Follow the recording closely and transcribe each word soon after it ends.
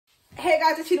Hey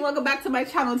guys, it's Tina. Welcome back to my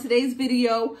channel. In today's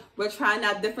video, we're trying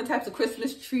out different types of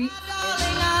Christmas treats.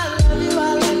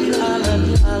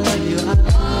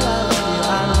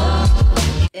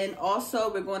 And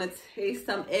also, we're going to taste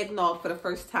some eggnog for the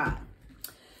first time.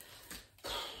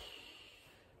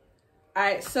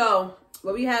 Alright, so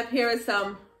what we have here is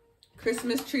some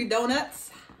Christmas tree donuts.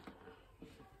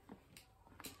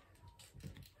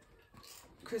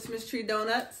 Christmas tree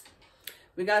donuts.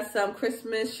 We got some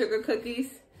Christmas sugar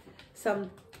cookies,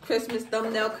 some Christmas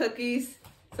thumbnail cookies,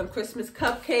 some Christmas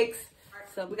cupcakes.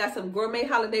 So we got some gourmet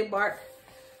holiday bark.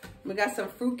 We got some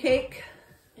fruit cake.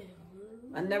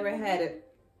 I never had it.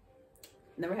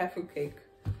 Never had fruit cake.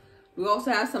 We also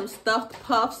have some stuffed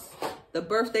puffs, the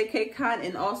birthday cake kind,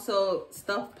 and also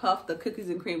stuffed puff, the cookies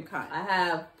and cream kind. I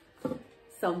have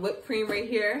some whipped cream right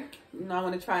here. You know, I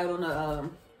want to try it on the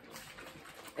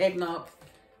eggnog.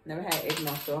 Never had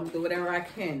eggnog, so I'm gonna do whatever I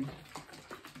can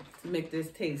to make this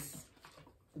taste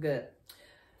good.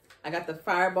 I got the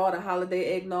Fireball, the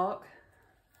holiday eggnog.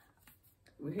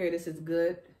 We hear this is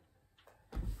good.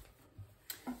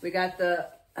 We got the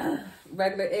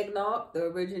regular eggnog, the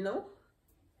original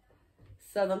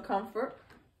Southern Comfort,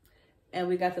 and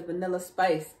we got the vanilla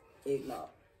spice eggnog.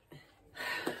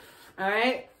 All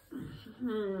right.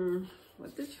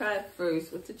 What to try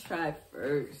first? What to try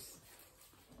first?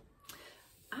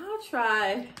 I'll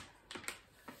try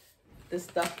the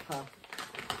stuffed puff.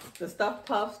 The stuffed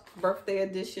puffs birthday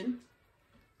edition.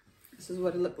 This is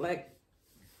what it looked like.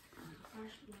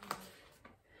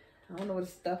 I don't know what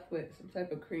it's stuffed with. Some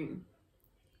type of cream.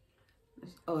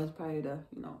 Oh, it's probably the,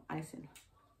 you know, icing.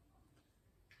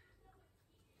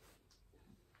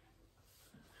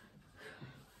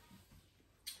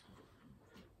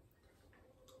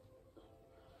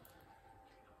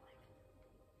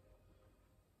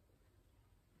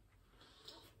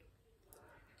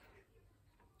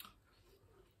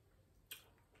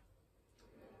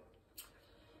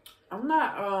 I'm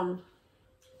not,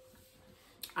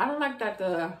 I don't like that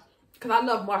cause I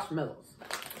love marshmallows.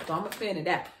 So I'm a fan of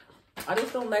that. I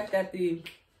just don't like that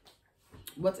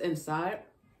what's inside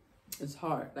is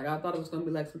hard. Like I thought it was gonna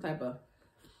be like some type of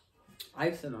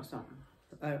icing or something.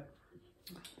 Like,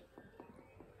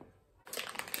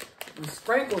 and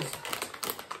sprinkles.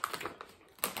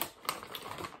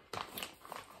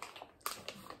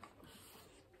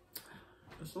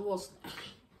 It's a little,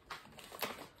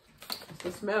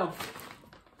 the smell.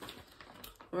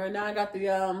 Right now I got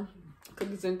the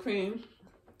cookies and cream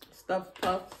stuffed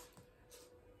puffs.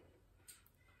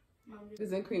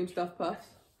 Cookies and cream stuffed puffs.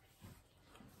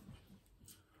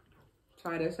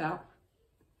 Try this out.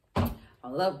 I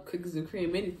love cookies and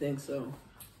cream anything, so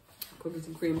cookies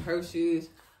and cream Hershey's,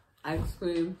 ice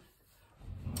cream,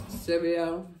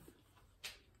 cereal.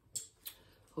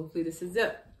 Hopefully this is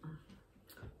it.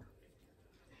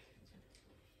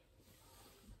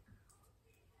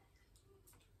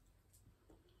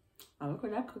 Oh, look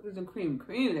at that cookies and cream.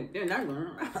 Cream, they're not going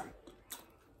to.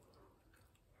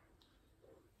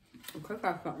 Cook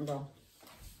out something though.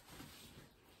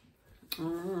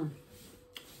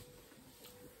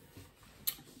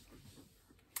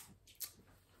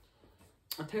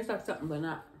 It tastes like something, but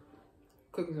not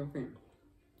cookies and cream.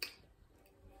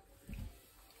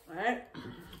 All right.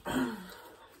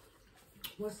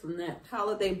 What's the next?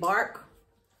 Holiday bark.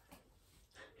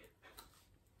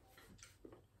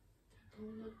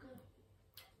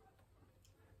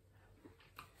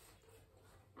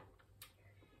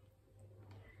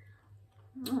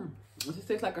 It just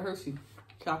tastes like a Hershey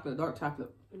chocolate, dark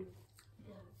chocolate.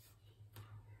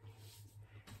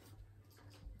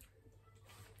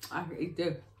 I could eat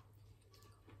this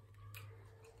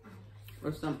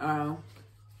with some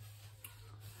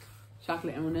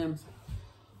chocolate M&Ms.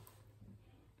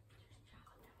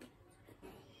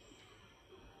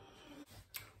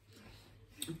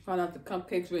 Find out the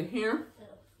cupcakes right here.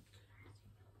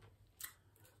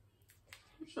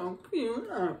 So cute.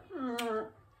 Aww.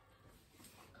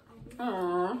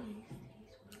 Aww.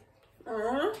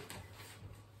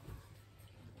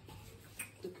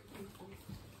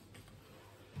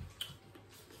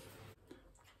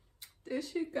 There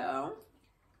she go.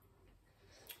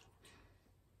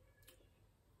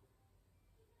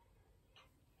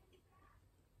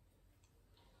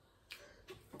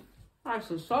 Nice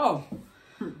and soft.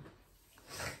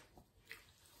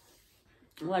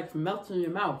 Like melts in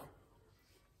your mouth.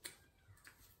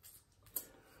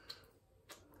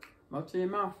 Melts in your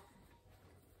mouth.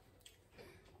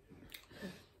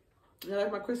 You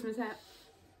like my Christmas hat?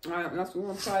 Alright, that's what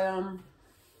we're gonna try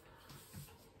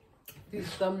these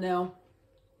thumbnail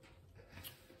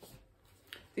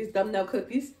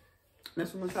cookies.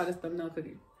 Next we're gonna try this thumbnail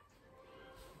cookie.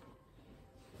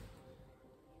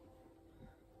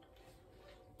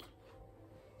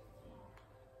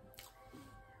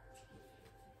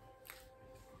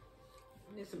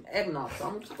 Need some eggnog. So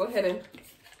I'm just go ahead and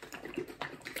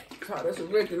try this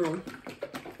original.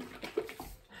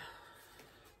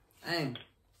 Dang.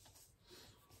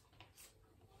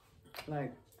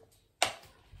 Like,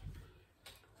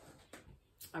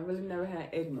 I really never had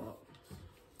eggnog.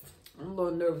 I'm a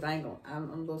little nervous.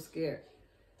 I'm a little scared.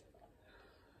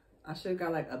 I should have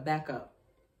got like a backup,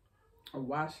 a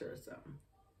washer or something.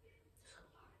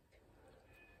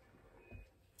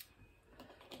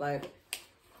 Like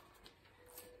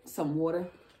some water,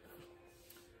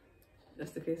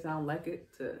 just in case I don't like it.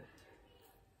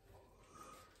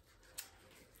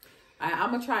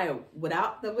 I'm gonna try it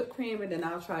without the whipped cream, and then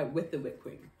I'll try it with the whipped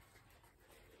cream.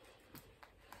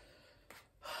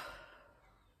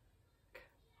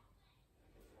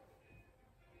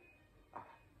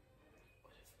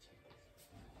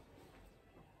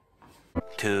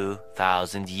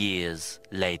 2,000 years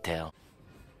later.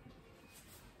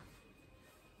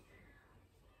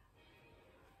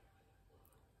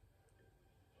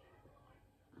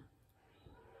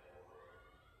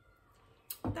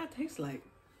 What that tastes like?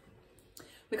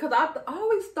 Because I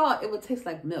always thought it would taste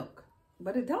like milk,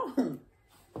 but it don't.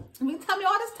 You tell me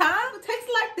all this time it tastes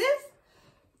like this?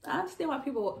 I understand why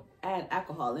people add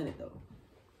alcohol in it though.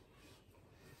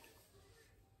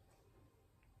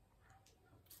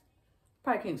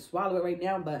 Probably can't swallow it right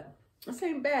now, but this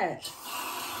ain't bad.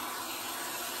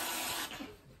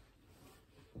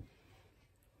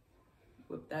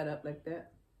 Whip that up like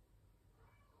that.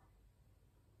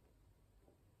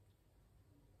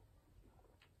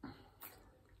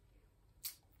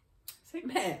 This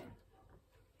ain't bad.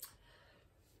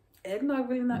 Eggnog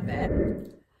really not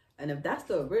bad. And if that's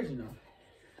the original,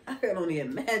 I can only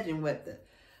imagine what the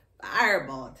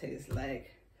Fireball tastes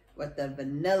like. With the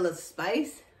vanilla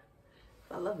spice.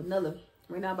 I love vanilla.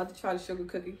 Right now I'm about to try the sugar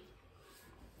cookie.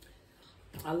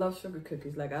 I love sugar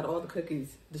cookies. Like out of all the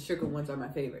cookies, the sugar ones are my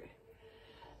favorite.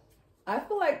 I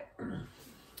feel like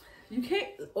you can't,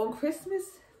 on Christmas,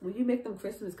 when you make them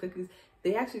Christmas cookies,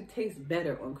 they actually taste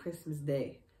better on Christmas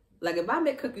Day. Like if I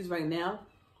make cookies right now,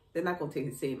 they're not gonna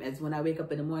taste the same as when I wake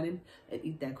up in the morning and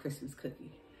eat that Christmas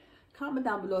cookie. Comment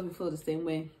down below if you feel the same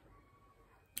way.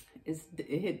 It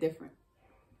hit different.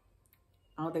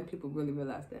 I don't think people really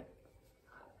realize that.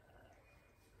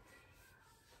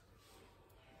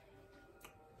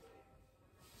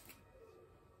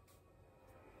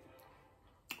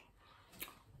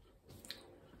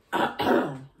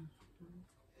 I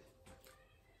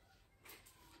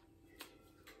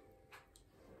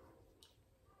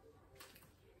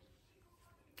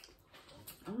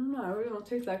don't know, I really don't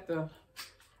taste like the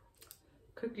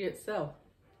cookie itself.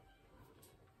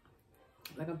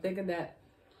 Like I'm thinking that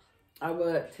I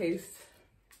would taste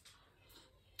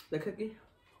the cookie.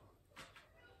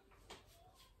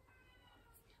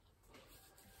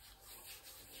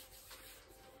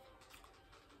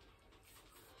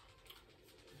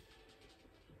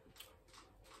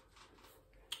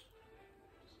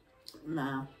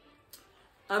 Nah.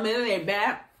 I mean, it ain't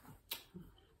bad,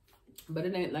 but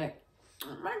it ain't like,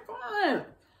 oh my God.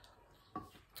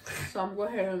 So I'm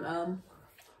going to go ahead and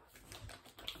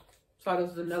try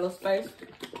this vanilla spice.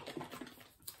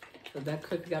 Because that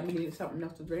cookie got me needing something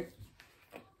else to drink.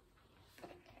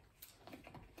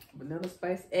 Vanilla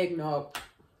spice eggnog.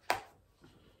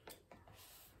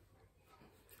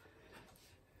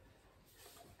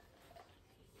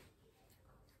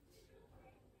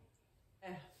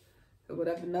 Yeah. So with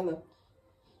that vanilla.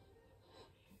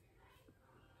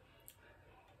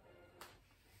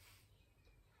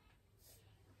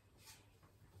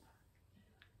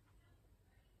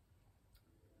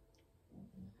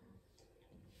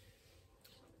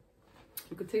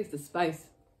 You could taste the spice,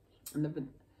 and I'm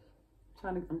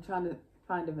trying to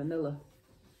find the vanilla.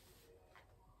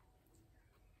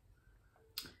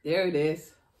 There it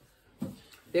is.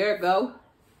 There it go.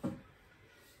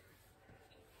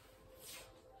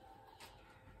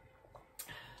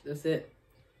 That's it.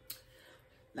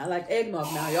 I like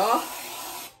eggnog now, y'all.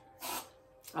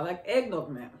 I like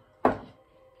eggnog now. I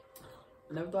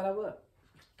never thought I would.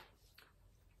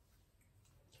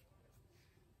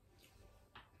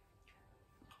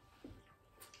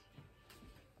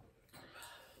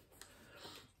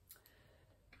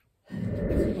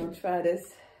 I'm gonna try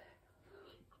this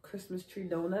Christmas tree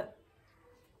donut.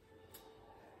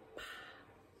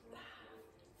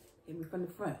 Hit me from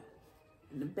the front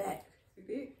and the back.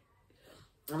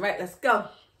 All right, let's go.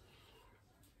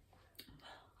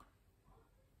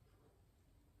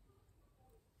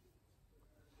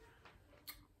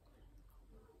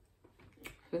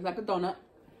 Feels like a donut.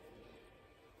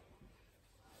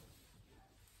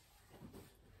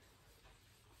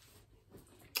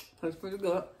 Tastes pretty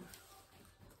good.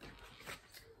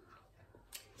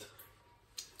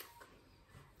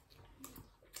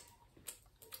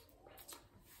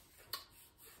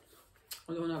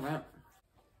 I'm doing that right.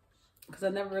 Because I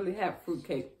never really had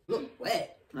fruitcake. Look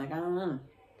wet. Like, I don't know.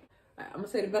 Right, I'm going to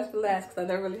say the best for last because I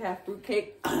never really had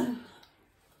fruitcake.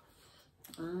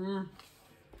 And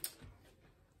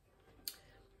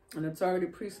it's already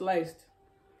pre-sliced.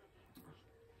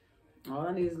 All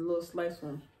I need is a little sliced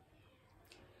one.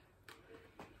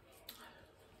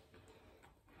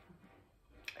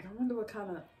 I wonder what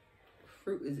kind of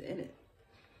fruit is in it.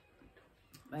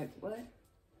 Like, what?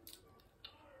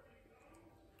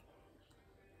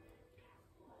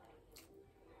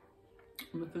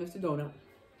 I'm gonna finish the donut.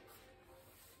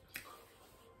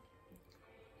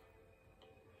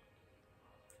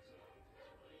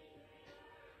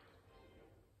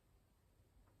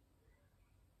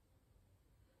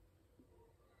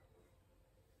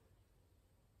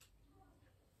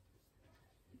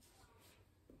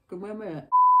 Wait a minute.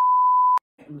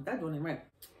 That doing it right.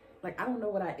 Like, I don't know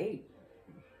what I ate.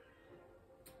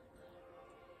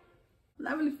 I'm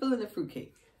not really feeling the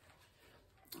fruitcake.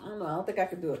 I don't know. I don't think I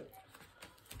could do it.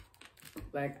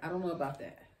 Like, I don't know about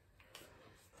that.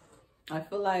 I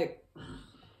feel like,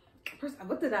 first,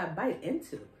 what did I bite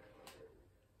into?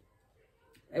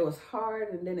 It was hard,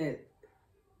 and then it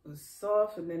was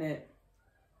soft, and then it,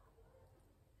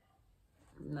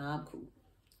 nah, I'm cool.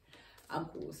 I'm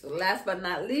cool. So last but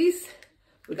not least,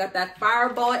 we got that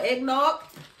Fireball eggnog.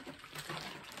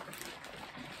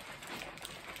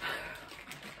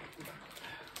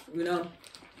 You know,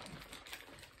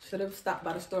 should have stopped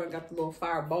by the store and got the little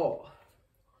Fireball.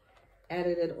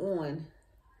 Added it on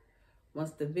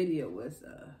once the video was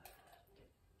done.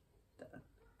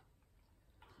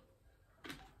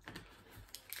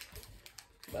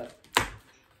 But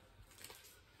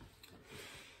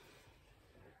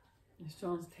it's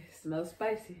strong. Smells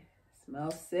spicy.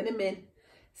 Smells cinnamon.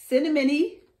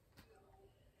 Cinnamony.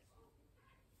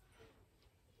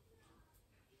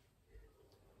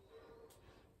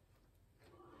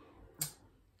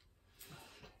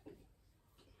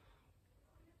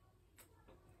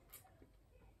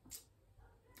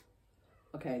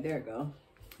 Okay, there we go.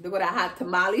 Look at that hot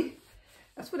tamale.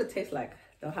 That's what it tastes like.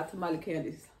 The hot tamale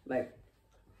candies. Like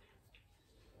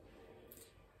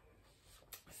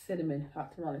cinnamon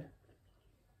hot tamale.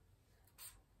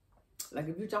 Like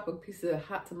if you drop a piece of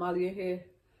hot tamale in here,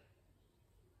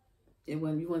 you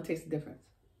want to taste the difference.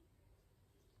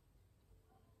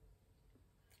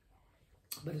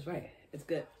 But it's right. It's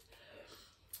good.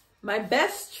 My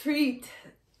best treat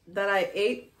that I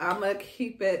ate, I'm gonna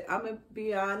keep it, I'm gonna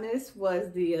be honest,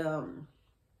 was the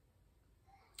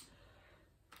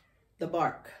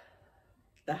bark.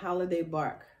 The holiday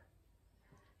bark.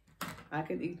 I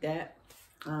could eat that.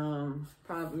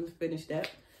 Probably finish that.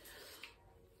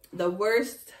 The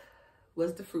worst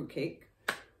was the fruitcake.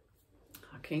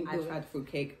 I tried the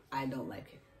fruitcake. I don't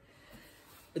like it.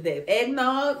 But the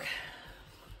eggnog,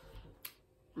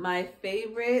 my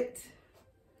favorite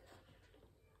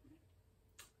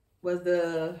was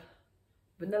the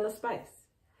vanilla spice.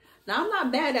 Now, I'm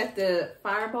not mad at the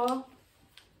Fireball,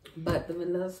 but the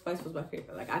vanilla spice was my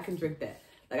favorite. Like, I can drink that.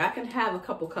 Like, I can have a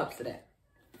couple cups of that.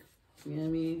 You know what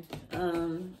I mean?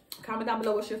 Comment down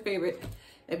below what's your favorite.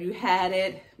 If you had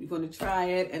it, you're going to try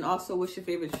it. And also, what's your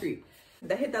favorite treat?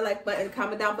 Hit that like button,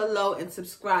 comment down below, and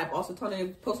subscribe. Also, turn on your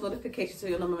post notifications so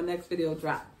you'll know when my next video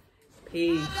drop.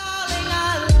 Peace.